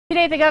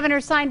Today, the governor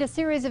signed a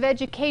series of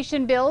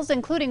education bills,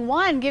 including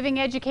one giving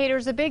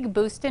educators a big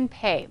boost in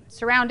pay.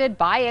 Surrounded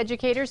by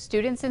educators,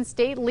 students, and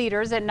state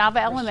leaders at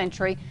Nava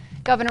Elementary,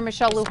 Governor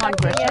Michelle Lujan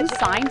Grisham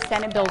signed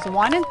Senate Bills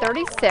 1 and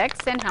 36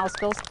 and House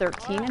Bills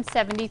 13 and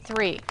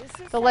 73.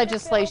 The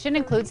legislation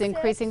includes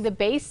increasing the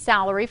base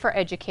salary for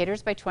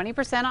educators by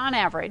 20% on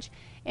average,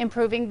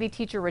 improving the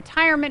teacher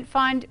retirement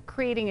fund,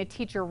 creating a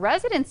teacher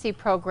residency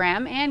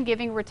program, and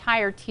giving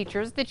retired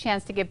teachers the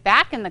chance to get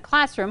back in the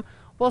classroom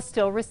while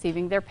still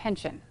receiving their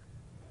pension.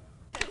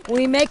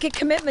 We make a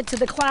commitment to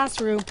the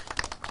classroom.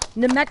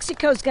 New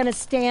Mexico is going to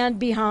stand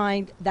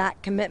behind that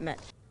commitment.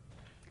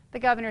 The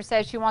governor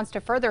says she wants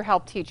to further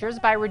help teachers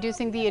by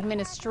reducing the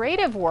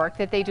administrative work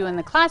that they do in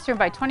the classroom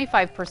by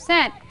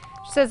 25%.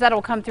 She says that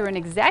will come through an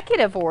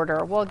executive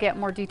order. We'll get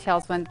more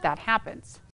details when that happens.